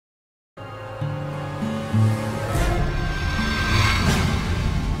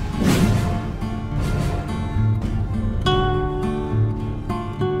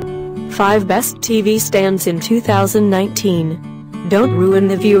5 Best TV Stands in 2019. Don't ruin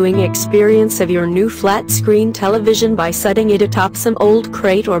the viewing experience of your new flat-screen television by setting it atop some old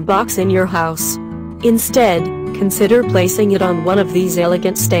crate or box in your house. Instead, consider placing it on one of these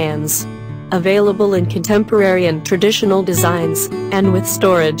elegant stands. Available in contemporary and traditional designs, and with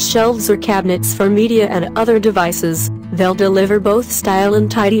storage shelves or cabinets for media and other devices, they'll deliver both style and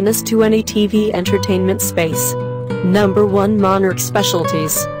tidiness to any TV entertainment space. Number 1 Monarch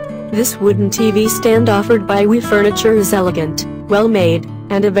Specialties. This wooden TV stand offered by We Furniture is elegant, well-made,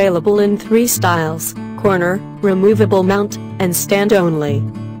 and available in 3 styles: corner, removable mount, and stand only.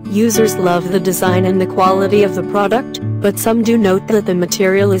 Users love the design and the quality of the product, but some do note that the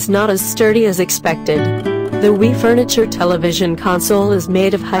material is not as sturdy as expected. The We Furniture television console is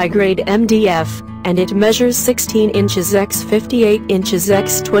made of high-grade MDF, and it measures 16 inches x 58 inches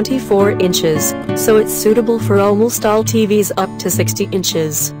x 24 inches, so it's suitable for almost all TVs up to 60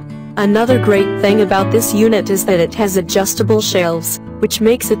 inches. Another great thing about this unit is that it has adjustable shelves, which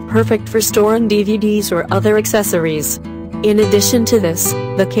makes it perfect for storing DVDs or other accessories. In addition to this,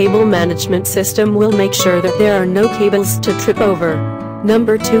 the cable management system will make sure that there are no cables to trip over.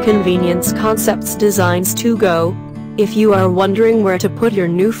 Number 2 Convenience Concepts Designs to Go. If you are wondering where to put your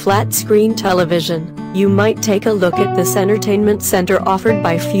new flat-screen television, you might take a look at this entertainment center offered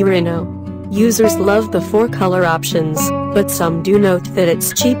by Fiorino. Users love the 4 color options, but some do note that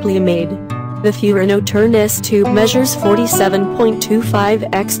it's cheaply made. The Fiorino Turn S tube measures 47.25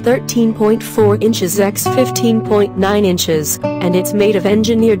 x 13.4 inches x 15.9 inches, and it's made of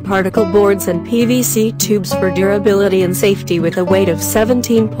engineered particle boards and PVC tubes for durability and safety with a weight of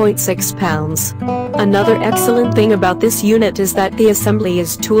 17.6 pounds. Another excellent thing about this unit is that the assembly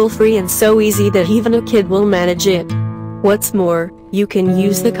is tool-free and so easy that even a kid will manage it. What's more, you can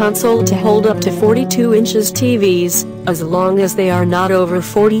use the console to hold up to 42 inches TVs, as long as they are not over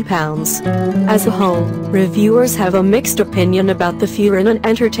 40 pounds. As a whole, reviewers have a mixed opinion about the Fiorino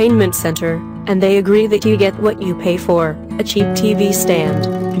Entertainment Center, and they agree that you get what you pay for, a cheap TV stand.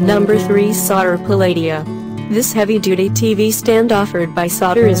 Number 3 Sauder Palladia. This heavy-duty TV stand offered by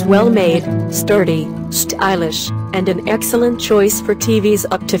Sauder is well-made, sturdy, stylish, and an excellent choice for TVs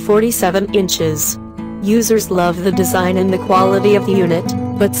up to 47 inches. Users love the design and the quality of the unit,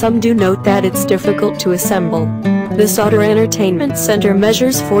 but some do note that it's difficult to assemble. The Sauder Entertainment Center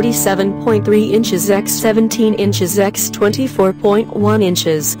measures 47.3 inches x 17 inches x 24.1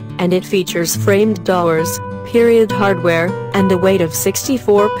 inches, and it features framed doors, period hardware, and a weight of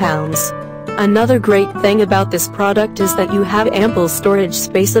 64 pounds. Another great thing about this product is that you have ample storage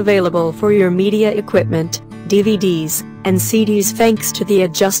space available for your media equipment, DVDs, and CDs thanks to the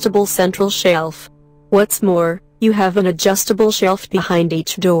adjustable central shelf. What's more, you have an adjustable shelf behind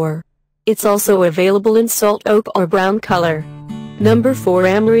each door. It's also available in salt oak or brown color. Number 4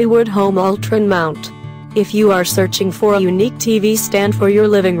 Amory Wood Home Ultra Mount. If you are searching for a unique TV stand for your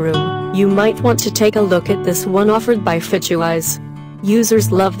living room, you might want to take a look at this one offered by Specialties.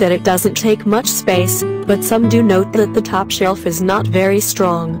 Users love that it doesn't take much space, but some do note that the top shelf is not very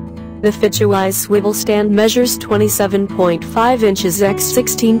strong. The Specialties swivel stand measures 27.5 inches x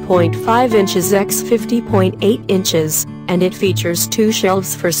 16.5 inches x 50.8 inches, and it features 2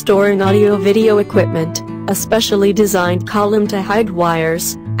 shelves for storing audio-video equipment, a specially designed column to hide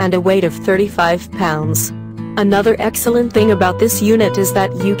wires, and a weight of 35 pounds. Another excellent thing about this unit is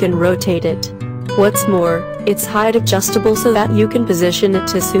that you can rotate it. What's more, it's height adjustable so that you can position it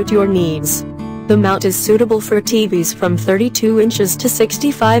to suit your needs. The mount is suitable for TVs from 32 inches to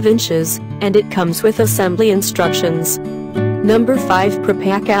 65 inches, and it comes with assembly instructions. Number 5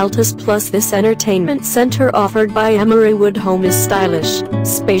 Prepack Altus Plus. This entertainment center offered by Amory Wood Home is stylish,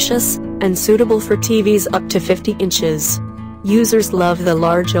 spacious, and suitable for TVs up to 50 inches. Users love the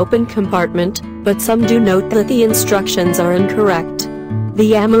large open compartment, but some do note that the instructions are incorrect.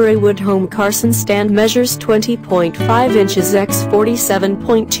 The Amory Wood Home Carson stand measures 20.5 inches x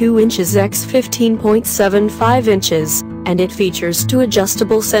 47.2 inches x 15.75 inches, and it features 2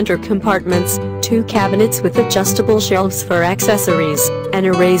 adjustable center compartments, 2 cabinets with adjustable shelves for accessories, and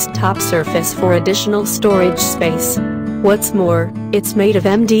a raised top surface for additional storage space. What's more, it's made of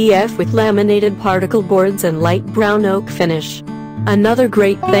MDF with laminated particle boards and light brown oak finish. Another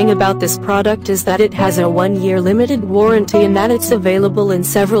great thing about this product is that it has a 1-year limited warranty and that it's available in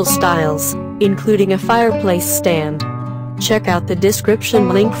several styles, including a fireplace stand. Check out the description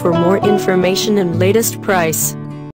link for more information and latest price.